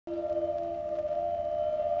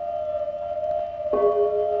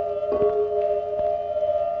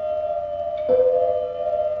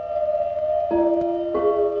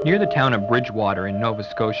Near the town of Bridgewater in Nova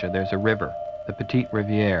Scotia, there's a river, the Petite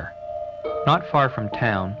Riviere. Not far from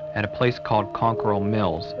town, at a place called Conquerel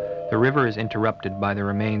Mills, the river is interrupted by the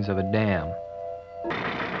remains of a dam.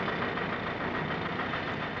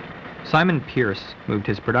 Simon Pierce moved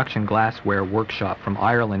his production glassware workshop from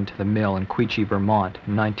Ireland to the mill in Queechee, Vermont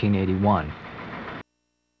in 1981.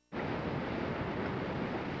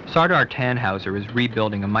 Sardar Tannhauser is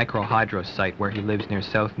rebuilding a micro-hydro site where he lives near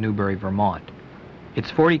South Newbury, Vermont. Its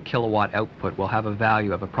 40 kilowatt output will have a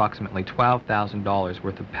value of approximately $12,000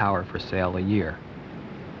 worth of power for sale a year.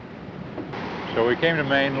 So we came to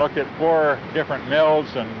Maine, looked at 4 different mills,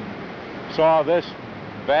 and saw this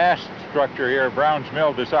vast structure here. Brown's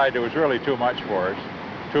Mill decided it was really too much for us,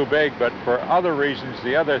 too big, but for other reasons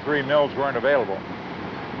the other 3 mills weren't available.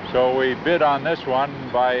 So we bid on this one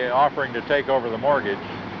by offering to take over the mortgage,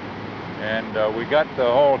 and we got the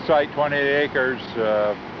whole site, 28 acres,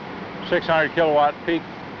 600 kilowatt peak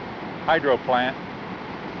hydro plant,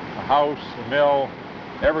 a house, a mill,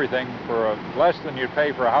 everything for less than you'd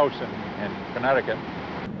pay for a house in Connecticut.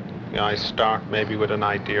 You know, I start maybe with an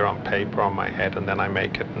idea on paper on my head, and then I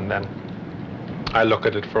make it, and then I look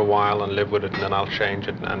at it for a while and live with it, and then I'll change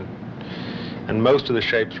it, and most of the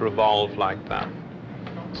shapes revolve like that.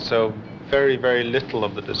 So very, very little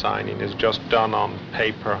of the designing is just done on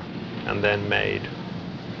paper and then made.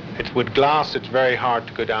 With glass, it's very hard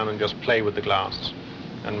to go down and just play with the glass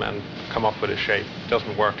and come up with a shape. It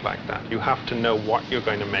doesn't work like that. You have to know what you're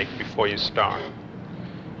going to make before you start.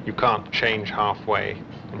 You can't change halfway,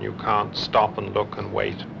 and you can't stop and look and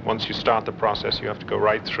wait. Once you start the process, you have to go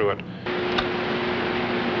right through it.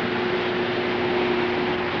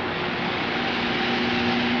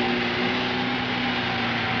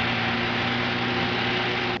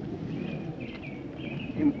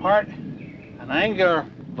 Impart an angular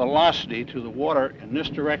velocity to the water in this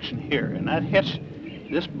direction here, and that hits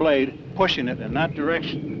this blade, pushing it in that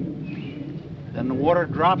direction. Then the water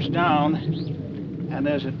drops down, and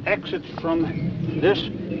as it exits from this,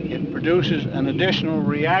 it produces an additional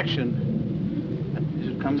reaction as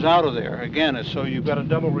it comes out of there. Again, so you've got a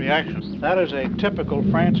double reaction. That is a typical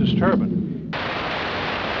Francis turbine.